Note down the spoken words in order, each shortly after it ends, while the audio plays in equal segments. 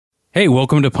Hey,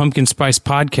 welcome to Pumpkin Spice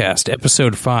Podcast,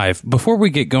 Episode 5. Before we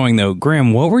get going, though,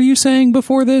 Graham, what were you saying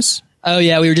before this? Oh,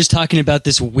 yeah, we were just talking about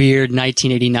this weird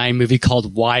 1989 movie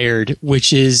called Wired,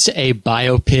 which is a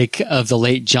biopic of the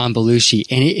late John Belushi.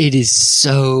 And it is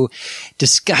so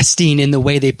disgusting in the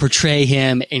way they portray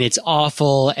him, and it's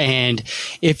awful. And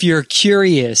if you're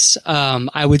curious,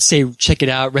 I would say check it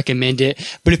out, recommend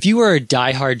it. But if you are a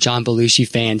diehard John Belushi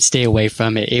fan, stay away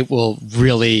from it. It will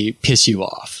really piss you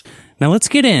off. Now let's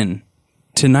get in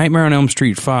to Nightmare on Elm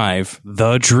Street 5,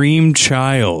 The Dream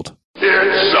Child. It's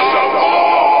a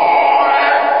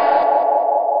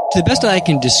To the best I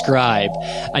can describe,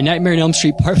 A Nightmare on Elm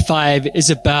Street Part 5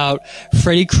 is about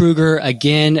Freddy Krueger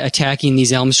again attacking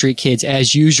these Elm Street kids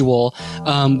as usual.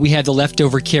 We have the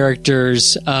leftover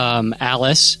characters,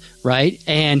 Alice, right?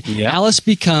 And Alice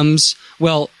becomes,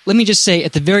 well, let me just say,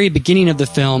 at the very beginning of the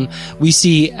film, we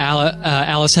see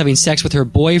Alice having sex with her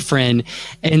boyfriend,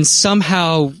 and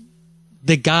somehow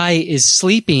the guy is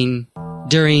sleeping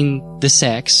during the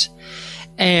sex,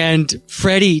 and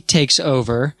Freddy takes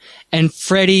over, and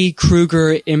Freddy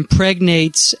Krueger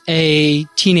impregnates a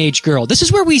teenage girl. This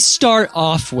is where we start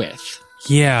off with.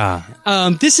 Yeah.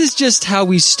 This is just how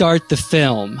we start the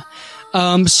film.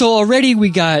 So already we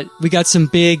got some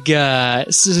big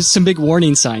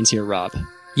warning signs here, Rob.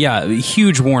 Yeah,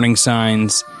 huge warning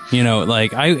signs. You know,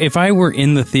 like, if I were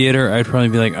in the theater, I'd probably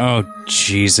be like, oh,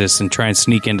 Jesus, and try and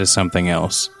sneak into something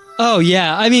else. Oh,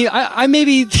 yeah. I mean, I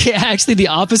maybe actually the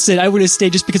opposite. I would have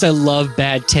stayed just because I love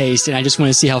bad taste, and I just want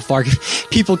to see how far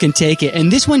people can take it.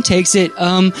 And this one takes it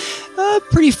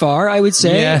pretty far, I would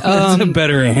say. Yeah, that's a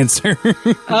better answer.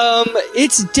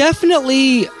 It's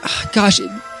definitely, gosh,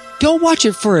 go watch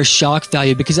it for a shock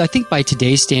value, because I think by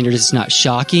today's standards, it's not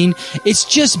shocking. It's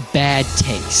just bad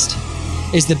taste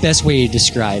is the best way to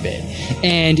describe it.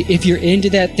 And if you're into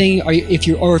that thing, or if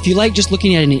you like just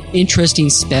looking at an interesting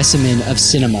specimen of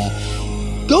cinema,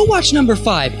 go watch number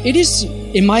 5. It is,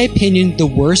 in my opinion, the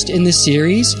worst in the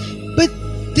series, but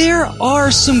there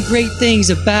are some great things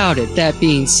about it, that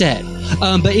being said.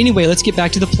 But anyway, let's get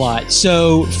back to the plot.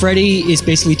 So Freddy is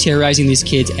basically terrorizing these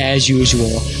kids as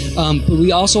usual. But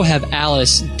we also have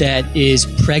Alice that is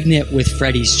pregnant with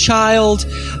Freddy's child.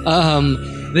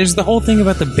 There's the whole thing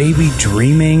about the baby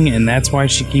dreaming, and that's why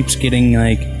she keeps getting,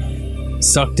 like,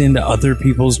 sucked into other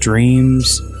people's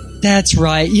dreams. That's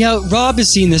right. Yeah, Rob has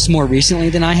seen this more recently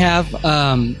than I have.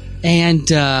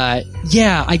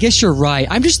 Yeah, I guess you're right.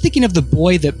 I'm just thinking of the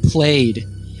boy that played.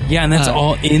 Yeah, and that's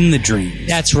all in the dreams.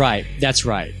 That's right.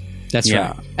 Right.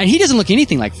 And he doesn't look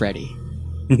anything like Freddy.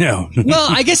 No. Well,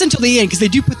 I guess until the end, because they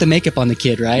do put the makeup on the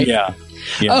kid, right? Yeah.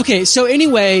 Okay, so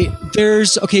anyway,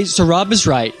 so Rob is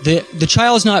right. The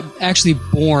child is not actually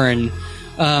born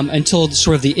until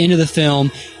sort of the end of the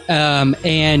film,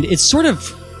 and it's sort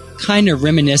of kind of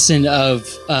reminiscent of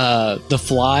The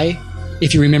Fly,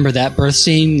 if you remember that birth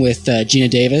scene with Gina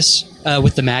Davis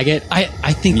with the maggot. I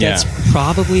think that's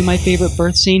probably my favorite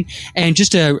birth scene. And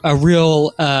just a real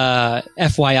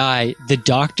FYI, the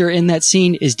doctor in that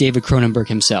scene is David Cronenberg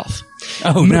himself.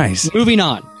 Oh, nice. Moving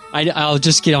on. I'll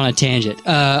just get on a tangent.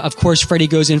 Of course, Freddy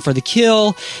goes in for the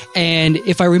kill, and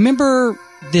if I remember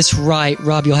this right,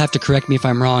 Rob, you'll have to correct me if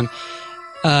I'm wrong,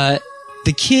 the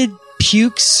kid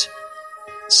pukes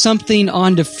something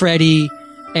onto Freddy,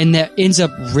 and that ends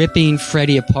up ripping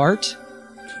Freddy apart.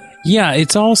 Yeah,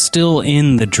 it's all still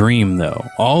in the dream, though.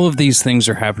 All of these things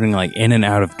are happening, like, in and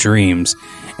out of dreams,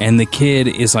 and the kid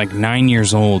is, like, 9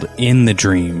 years old in the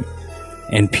dream,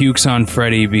 and pukes on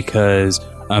Freddy because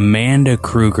Amanda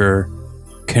Krueger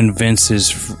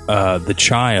convinces the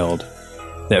child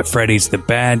that Freddy's the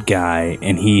bad guy,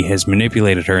 and he has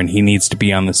manipulated her, and he needs to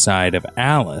be on the side of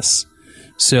Alice.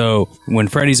 So when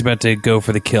Freddy's about to go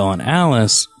for the kill on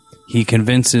Alice, he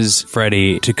convinces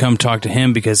Freddy to come talk to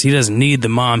him because he doesn't need the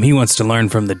mom. He wants to learn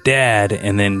from the dad,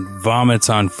 and then vomits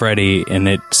on Freddy, and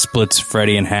it splits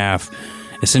Freddy in half,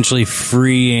 essentially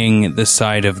freeing the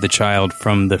side of the child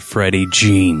from the Freddy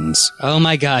genes. Oh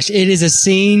my gosh, it is a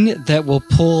scene that will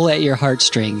pull at your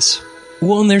heartstrings.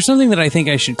 Well, and there's something that I think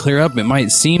I should clear up. It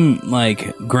might seem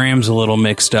like Graham's a little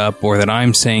mixed up, or that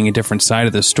I'm saying a different side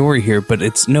of the story here, but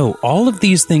no, all of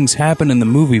these things happen in the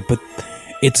movie, but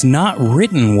it's not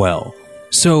written well.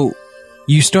 So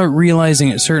you start realizing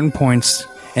at certain points,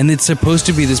 and it's supposed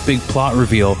to be this big plot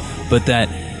reveal, but that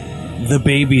the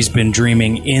baby's been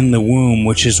dreaming in the womb,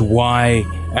 which is why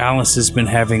Alice has been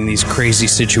having these crazy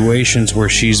situations where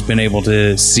she's been able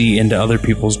to see into other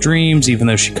people's dreams, even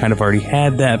though she kind of already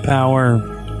had that power.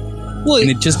 Well, and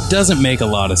it just doesn't make a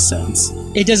lot of sense.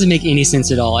 it doesn't make any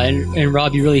sense at all. And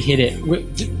Rob, you really hit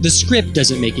it. The script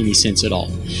doesn't make any sense at all.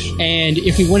 And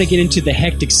if we want to get into the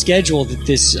hectic schedule that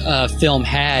this film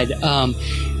had,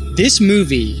 this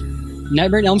movie,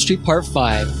 Nightmare on Elm Street Part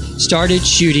 5, started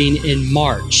shooting in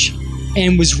March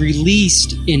and was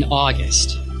released in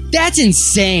August. That's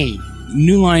insane.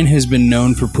 New Line has been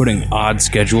known for putting odd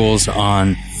schedules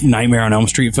on Nightmare on Elm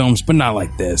Street films, but not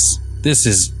like this. This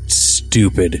is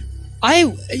stupid. A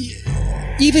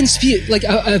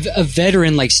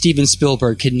veteran like Steven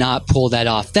Spielberg could not pull that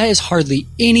off. That is hardly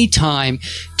any time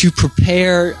to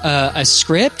prepare a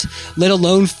script, let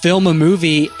alone film a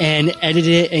movie and edit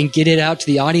it and get it out to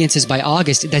the audiences by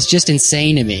August. That's just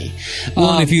insane to me.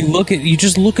 Well, if you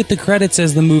just look at the credits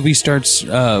as the movie starts,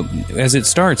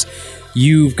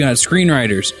 you've got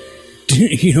screenwriters.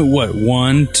 You know what?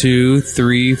 1, 2,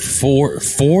 3,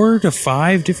 4 to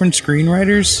 5 different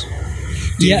screenwriters.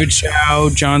 David Chow,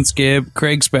 John Skipp,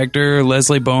 Craig Spector,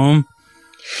 Leslie Boehm.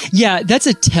 Yeah, that's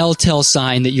a telltale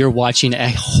sign that you're watching a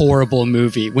horrible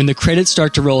movie when the credits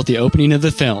start to roll at the opening of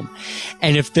the film.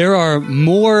 And if there are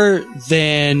more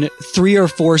than 3 or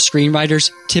 4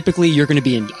 screenwriters, typically you're going to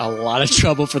be in a lot of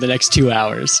trouble for the next 2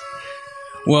 hours.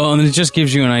 Well, and it just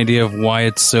gives you an idea of why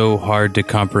it's so hard to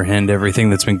comprehend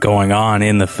everything that's been going on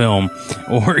in the film,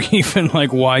 or even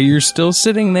like why you're still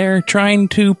sitting there trying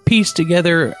to piece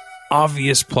together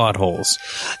obvious plot holes.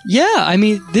 Yeah, I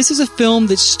mean, this is a film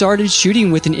that started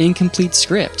shooting with an incomplete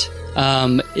script.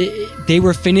 They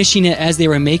were finishing it as they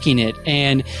were making it,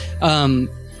 and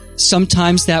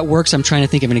sometimes that works. I'm trying to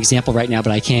think of an example right now,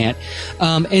 but I can't.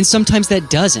 And sometimes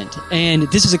that doesn't, and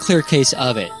this is a clear case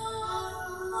of it.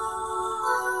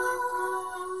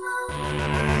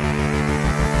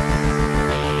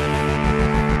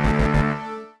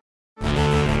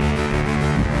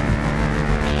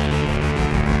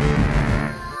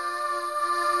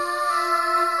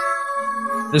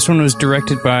 This one was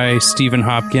directed by Stephen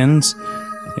Hopkins.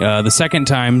 The second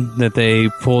time that they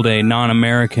pulled a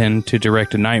non-American to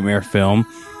direct a Nightmare film.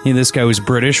 This guy was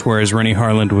British, whereas Rennie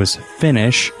Harland was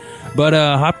Finnish. But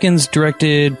Hopkins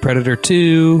directed Predator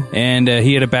 2, and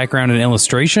he had a background in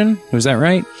illustration. Was that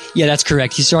right? Yeah, that's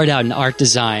correct. He started out in art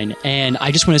design. And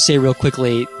I just want to say real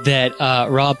quickly that,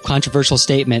 Rob, controversial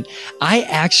statement, I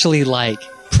actually like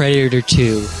Predator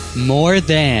 2 more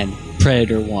than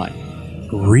Predator 1.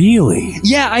 Really?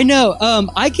 Yeah, I know.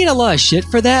 I get a lot of shit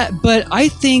for that, but I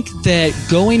think that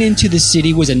going into the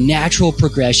city was a natural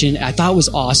progression. I thought it was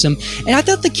awesome. And I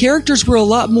thought the characters were a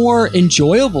lot more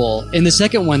enjoyable in the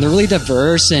second one. They're really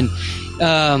diverse, and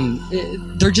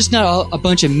they're just not a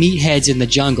bunch of meatheads in the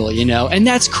jungle, you know? And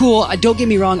that's cool. Don't get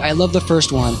me wrong. I love the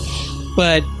first one.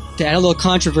 But to add a little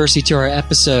controversy to our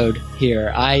episode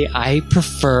here, I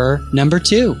prefer number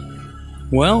 2.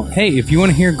 Well, hey, if you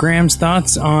want to hear Graham's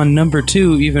thoughts on number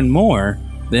 2 even more,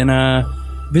 then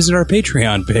visit our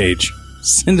Patreon page.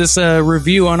 Send us a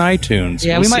review on iTunes.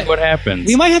 Yeah, we'll see what happens.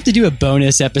 We might have to do a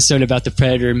bonus episode about the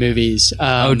Predator movies.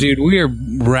 Oh, dude, we are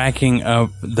racking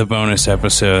up the bonus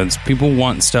episodes. People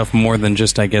want stuff more than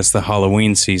just, I guess, the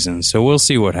Halloween season, so we'll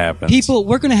see what happens.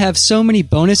 We're going to have so many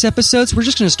bonus episodes, we're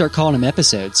just going to start calling them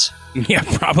episodes. Yeah,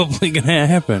 probably going to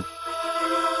happen.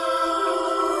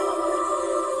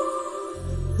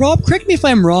 Rob, correct me if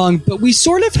I'm wrong, but we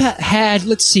sort of had,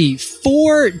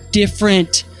 4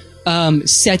 different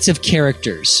sets of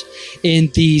characters in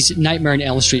these Nightmare on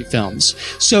Elm Street films.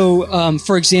 So,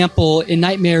 for example, in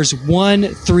Nightmares 1,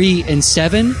 3, and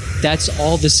 7, that's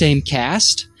all the same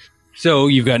cast. So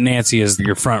you've got Nancy as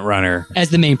your front runner.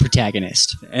 As the main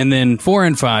protagonist. And then 4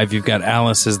 and 5, you've got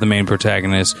Alice as the main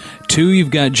protagonist. 2, you've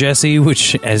got Jesse,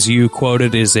 which, as you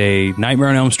quoted, is a Nightmare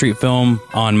on Elm Street film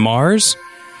on Mars.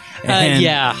 And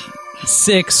yeah.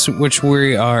 6, which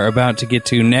we are about to get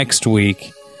to next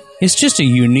week, is just a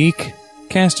unique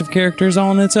cast of characters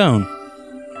all on its own.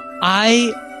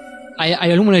 I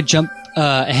don't want to jump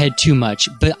ahead too much,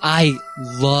 but I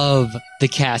love the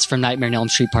cast from Nightmare on Elm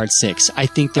Street Part 6. I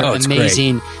think they're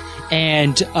amazing. Great.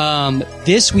 And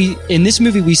in this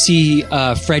movie we see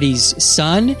Freddy's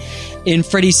son. In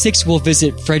Freddy 6 we'll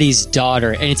visit Freddy's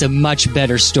daughter, and it's a much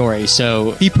better story,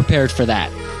 so be prepared for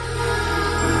that.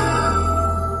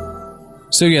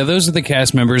 So yeah, those are the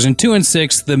cast members. In 2 and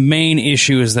 6, the main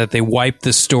issue is that they wipe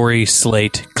the story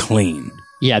slate clean.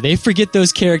 Yeah, they forget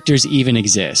those characters even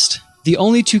exist. The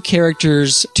only 2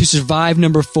 characters to survive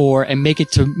number 4 and make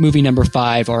it to movie number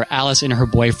 5 are Alice and her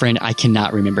boyfriend. I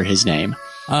cannot remember his name.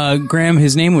 Graham,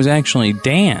 his name was actually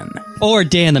Dan. Or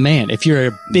Dan the Man, if you're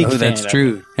a big fan. That's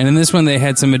true. And in this one, they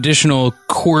had some additional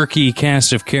quirky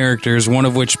cast of characters, one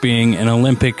of which being an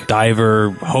Olympic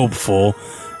diver hopeful,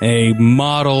 a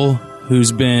model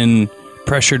who's been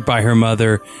pressured by her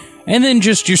mother, and then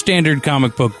just your standard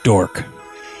comic book dork.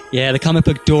 Yeah, the comic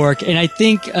book dork. And I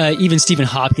think even Stephen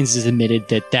Hopkins has admitted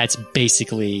that that's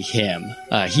basically him.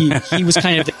 He was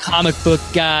kind of the comic book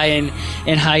guy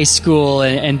in high school,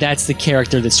 and that's the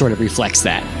character that sort of reflects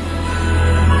that.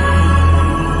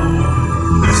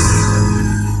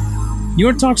 You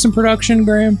want to talk some production,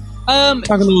 Graham? Talk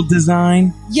a little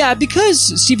design? Yeah,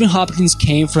 because Stephen Hopkins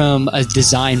came from a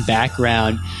design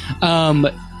background,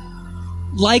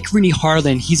 like Rennie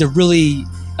Harlan, he's a really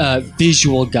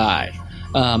visual guy.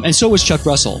 And so was Chuck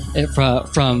Russell,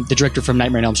 from the director from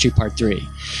Nightmare on Elm Street Part 3.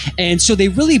 And so they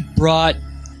really brought...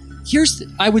 Here's,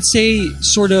 I would say,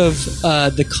 sort of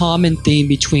the common theme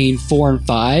between 4 and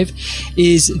 5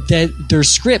 is that their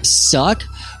scripts suck,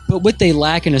 but what they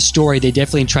lack in a story, they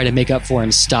definitely try to make up for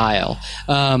in style.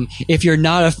 If you're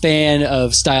not a fan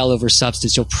of style over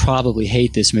substance, you'll probably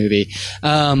hate this movie.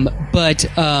 But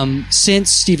since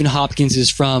Stephen Hopkins is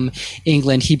from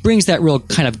England, he brings that real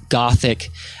kind of gothic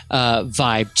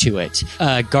vibe to it.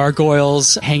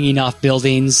 Gargoyles hanging off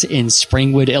buildings in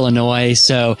Springwood, Illinois.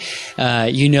 So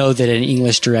you know that an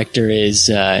English director is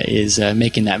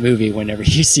making that movie whenever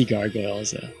you see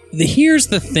gargoyles. Here's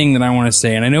the thing that I want to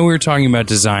say, and I know we were talking about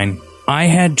design. I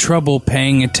had trouble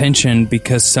paying attention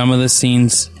because some of the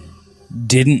scenes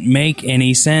didn't make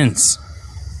any sense.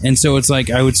 And so it's like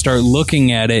I would start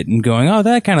looking at it and going, oh,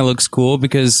 that kind of looks cool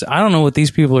because I don't know what these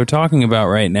people are talking about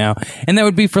right now. And that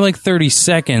would be for like 30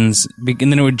 seconds, and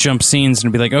then it would jump scenes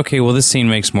and be like, okay, well, this scene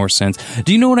makes more sense.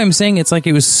 Do you know what I'm saying? It's like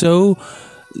it was so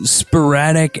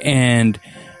sporadic and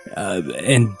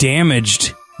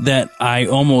damaged that I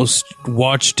almost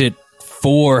watched it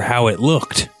for how it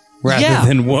looked rather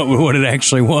than what it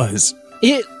actually was.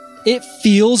 It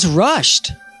feels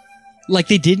rushed. Like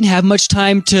they didn't have much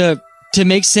time to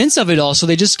make sense of it all, so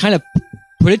they just kind of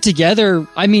put it together.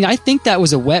 I mean, I think that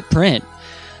was a wet print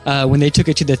when they took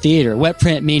it to the theater. Wet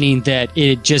print meaning that it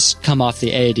had just come off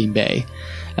the editing bay.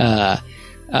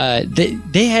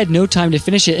 They had no time to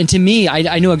finish it, and to me,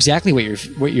 I know exactly what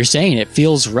you're saying. It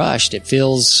feels rushed. It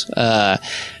feels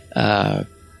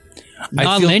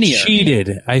non-linear.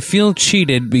 I feel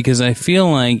cheated because I feel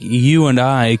like you and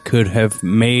I could have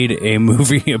made a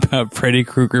movie about Freddy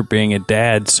Krueger being a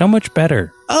dad so much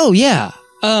better. Oh yeah.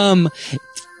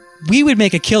 We would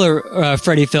make a killer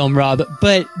Freddy film, Rob,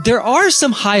 but there are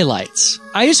some highlights.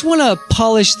 I just want to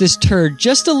polish this turd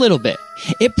just a little bit.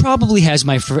 It probably has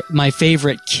my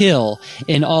favorite kill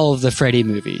in all of the Freddy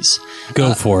movies.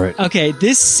 Go for it. Okay,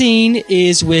 this scene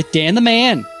is with Dan the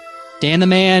Man. Dan the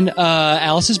Man,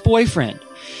 Alice's boyfriend.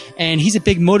 And he's a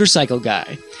big motorcycle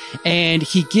guy. And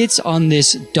he gets on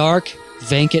this dark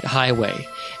Vanket highway.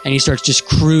 And he starts just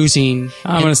cruising.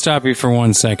 I'm going to stop you for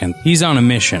 1 second. He's on a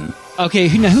mission. Okay,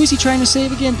 now who's he trying to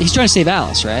save again? He's trying to save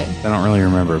Alice, right? I don't really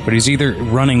remember, but he's either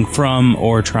running from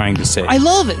or trying to save. I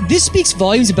love it. This speaks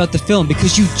volumes about the film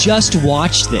because you just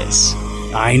watched this.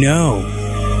 I know.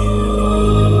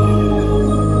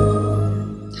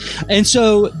 And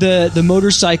so the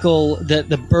motorcycle,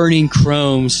 the burning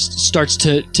chrome starts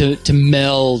to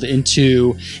meld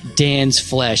into Dan's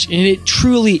flesh. And it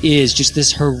truly is just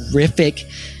this horrific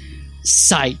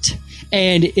sight.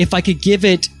 And if I could give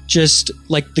it just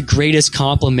like the greatest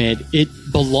compliment, it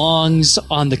belongs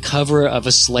on the cover of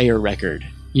a Slayer record.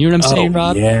 You know what I'm saying,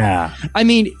 Rob? Yeah. I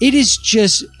mean, it is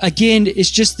just, again,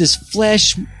 it's just this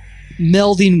flesh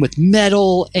melding with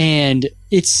metal, and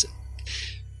it's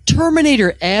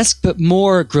Terminator-esque, but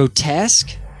more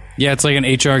grotesque. Yeah, it's like an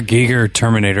H.R. Giger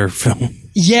Terminator film.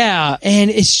 Yeah,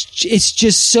 and it's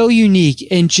just so unique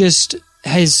and just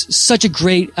has such a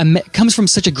great, comes from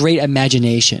such a great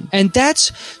imagination. And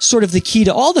that's sort of the key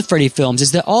to all the Freddy films,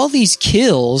 is that all these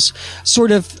kills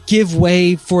sort of give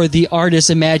way for the artist's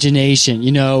imagination,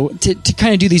 you know, to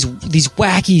kind of do these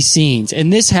wacky scenes.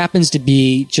 And this happens to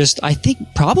be just, I think,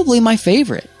 probably my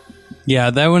favorite. Yeah,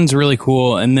 that one's really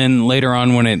cool. And then later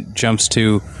on when it jumps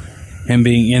to him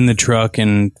being in the truck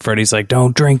and Freddy's like,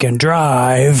 don't drink and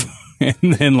drive.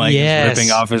 And then like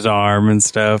ripping off his arm and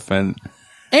stuff. And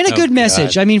a good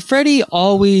message. I mean, Freddy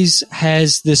always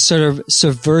has this sort of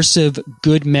subversive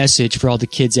good message for all the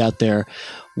kids out there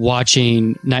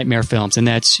watching nightmare films. And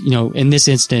that's, you know, in this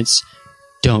instance,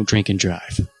 don't drink and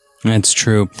drive. That's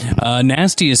true.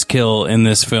 Nastiest kill in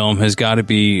this film has got to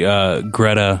be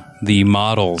Greta, the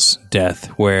model's death,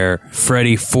 where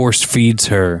Freddy force feeds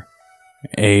her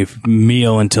a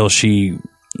meal until she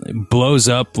blows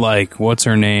up like, what's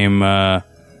her name?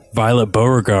 Violet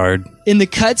Beauregard. In the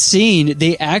cut scene,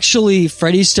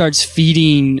 Freddy starts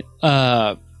feeding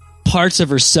parts of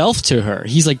herself to her.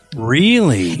 He's like,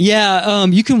 really? Yeah,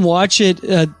 you can watch it.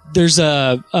 there's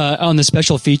a on the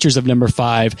special features of number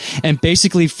 5, and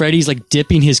basically Freddy's like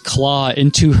dipping his claw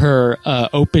into her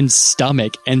open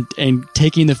stomach and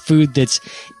taking the food that's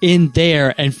in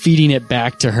there and feeding it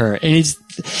back to her, and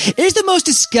it's the most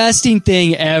disgusting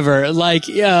thing ever. Like,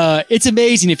 it's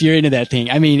amazing if you're into that thing.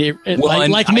 I mean,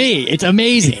 me, it's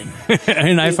amazing.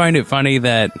 And I find it funny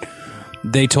that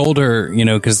they told her,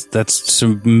 because that's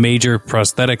some major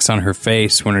prosthetics on her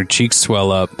face when her cheeks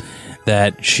swell up,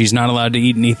 that she's not allowed to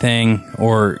eat anything,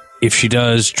 or if she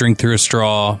does, drink through a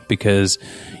straw, because,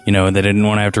 they didn't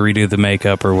want to have to redo the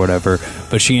makeup or whatever.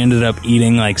 But she ended up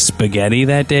eating like spaghetti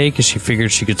that day because she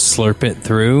figured she could slurp it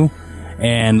through.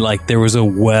 And like there was a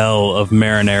well of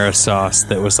marinara sauce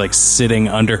that was like sitting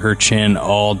under her chin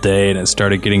all day, and it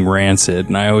started getting rancid.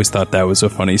 And I always thought that was a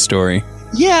funny story.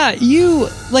 Yeah,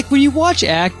 when you watch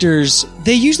actors,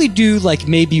 they usually do like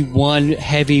maybe one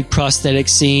heavy prosthetic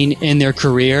scene in their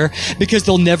career because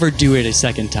they'll never do it a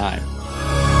second time.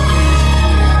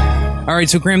 All right,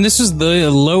 so Graham, this is the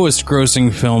lowest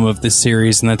grossing film of this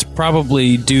series, and that's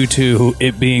probably due to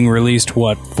it being released,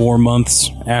 4 months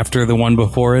after the one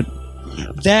before it?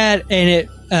 That and it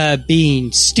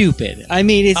being stupid. I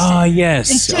mean,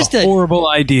 it's just a horrible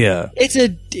idea.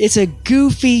 It's a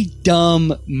goofy,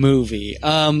 dumb movie.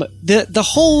 The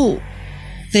whole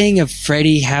thing of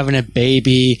Freddy having a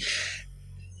baby,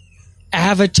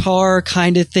 Avatar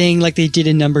kind of thing, like they did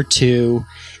in number 2.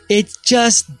 It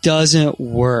just doesn't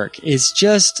work. It's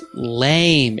just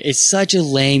lame. It's such a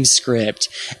lame script.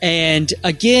 And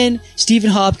again, Stephen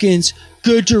Hopkins,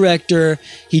 good director.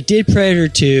 He did Predator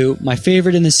 2, my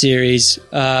favorite in the series.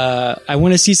 I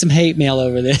want to see some hate mail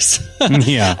over this.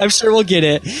 Yeah, I'm sure we'll get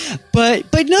it. But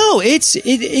no, it's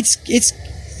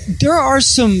there are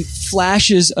some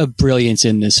flashes of brilliance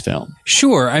in this film.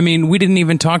 Sure. I mean, we didn't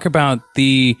even talk about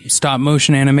the stop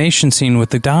motion animation scene with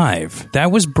the dive.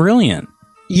 That was brilliant.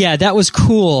 Yeah, that was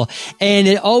cool. And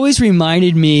it always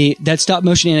reminded me, that stop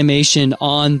motion animation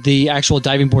on the actual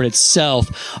diving board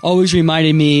itself always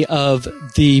reminded me of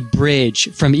the bridge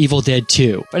from Evil Dead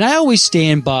 2. And I always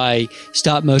stand by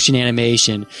stop motion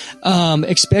animation,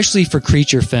 especially for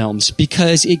creature films,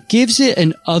 because it gives it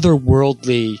an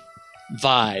otherworldly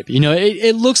vibe.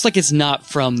 It looks like it's not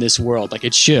from this world, like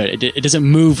it should. It doesn't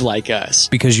move like us.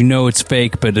 Because it's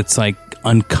fake, but it's like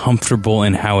uncomfortable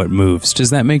in how it moves. Does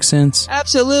that make sense?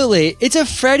 Absolutely. It's a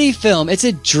Freddy film. It's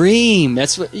a dream.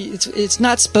 That's what it's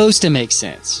not supposed to make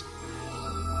sense.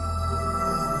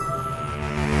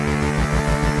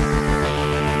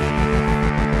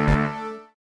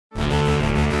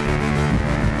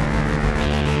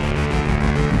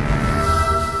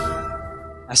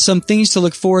 Some things to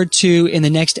look forward to in the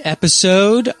next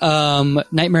episode.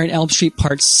 Nightmare on Elm Street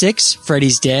Part 6,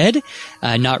 Freddy's Dead.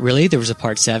 Not really. There was a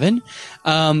Part 7.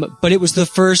 But it was the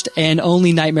first and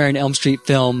only Nightmare on Elm Street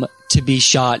film to be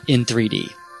shot in 3D.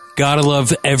 Gotta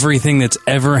love everything that's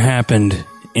ever happened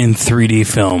in 3D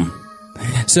film.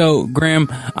 So, Graham,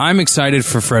 I'm excited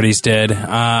for Freddy's Dead.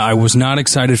 I was not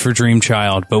excited for Dream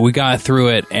Child, but we got through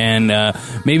it, and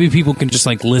maybe people can just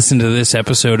listen to this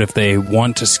episode if they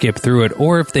want to skip through it,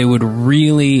 or if they would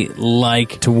really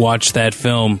like to watch that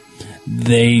film,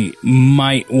 they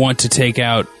might want to take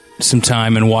out some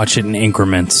time and watch it in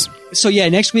increments. So yeah,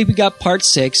 next week we got Part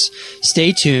 6.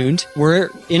 Stay tuned.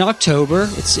 We're in October.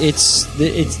 Tis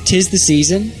the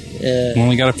season.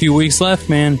 Only got a few weeks left,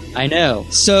 man. I know.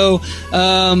 So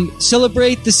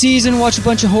celebrate the season. Watch a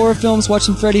bunch of horror films. Watch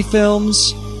some Freddy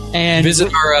films. And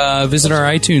visit our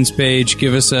iTunes page.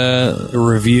 Give us a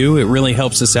review. It really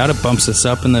helps us out. It bumps us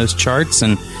up in those charts,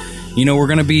 and we're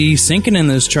going to be sinking in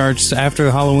those charts after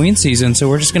the Halloween season, so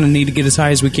we're just going to need to get as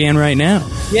high as we can right now.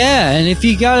 Yeah, and if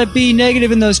you got to be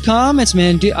negative in those comments,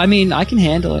 man, I can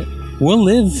handle it. We'll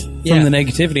live from the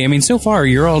negativity. I mean, so far,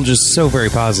 you're all just so very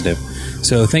positive.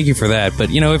 So thank you for that.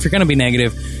 But, if you're going to be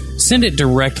negative, send it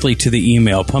directly to the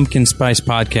email,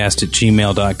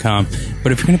 pumpkinspicepodcast@gmail.com.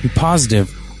 But if you're going to be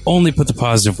positive, only put the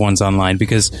positive ones online,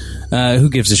 because who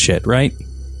gives a shit, right?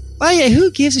 Oh, yeah, who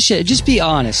gives a shit? Just be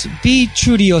honest. Be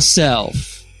true to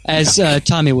yourself, as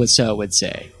Tommy Wiseau would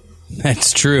say.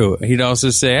 That's true. He'd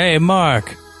also say, hey,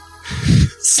 Mark.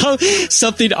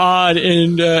 Something odd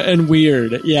and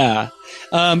weird, yeah.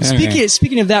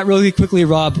 Speaking of that really quickly,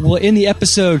 Rob, we'll end the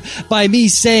episode by me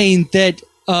saying that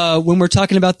when we're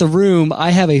talking about The Room, I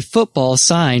have a football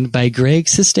signed by Greg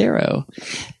Sestero.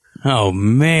 Oh,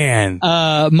 man.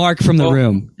 Mark from The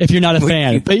Room, if you're not a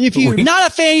fan. But if you're not a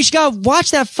fan, you should go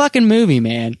watch that fucking movie,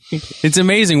 man. It's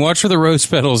amazing. Watch for the rose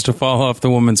petals to fall off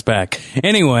the woman's back.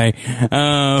 Anyway,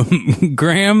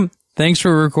 Graham, thanks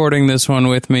for recording this one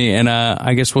with me, and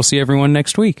I guess we'll see everyone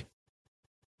next week.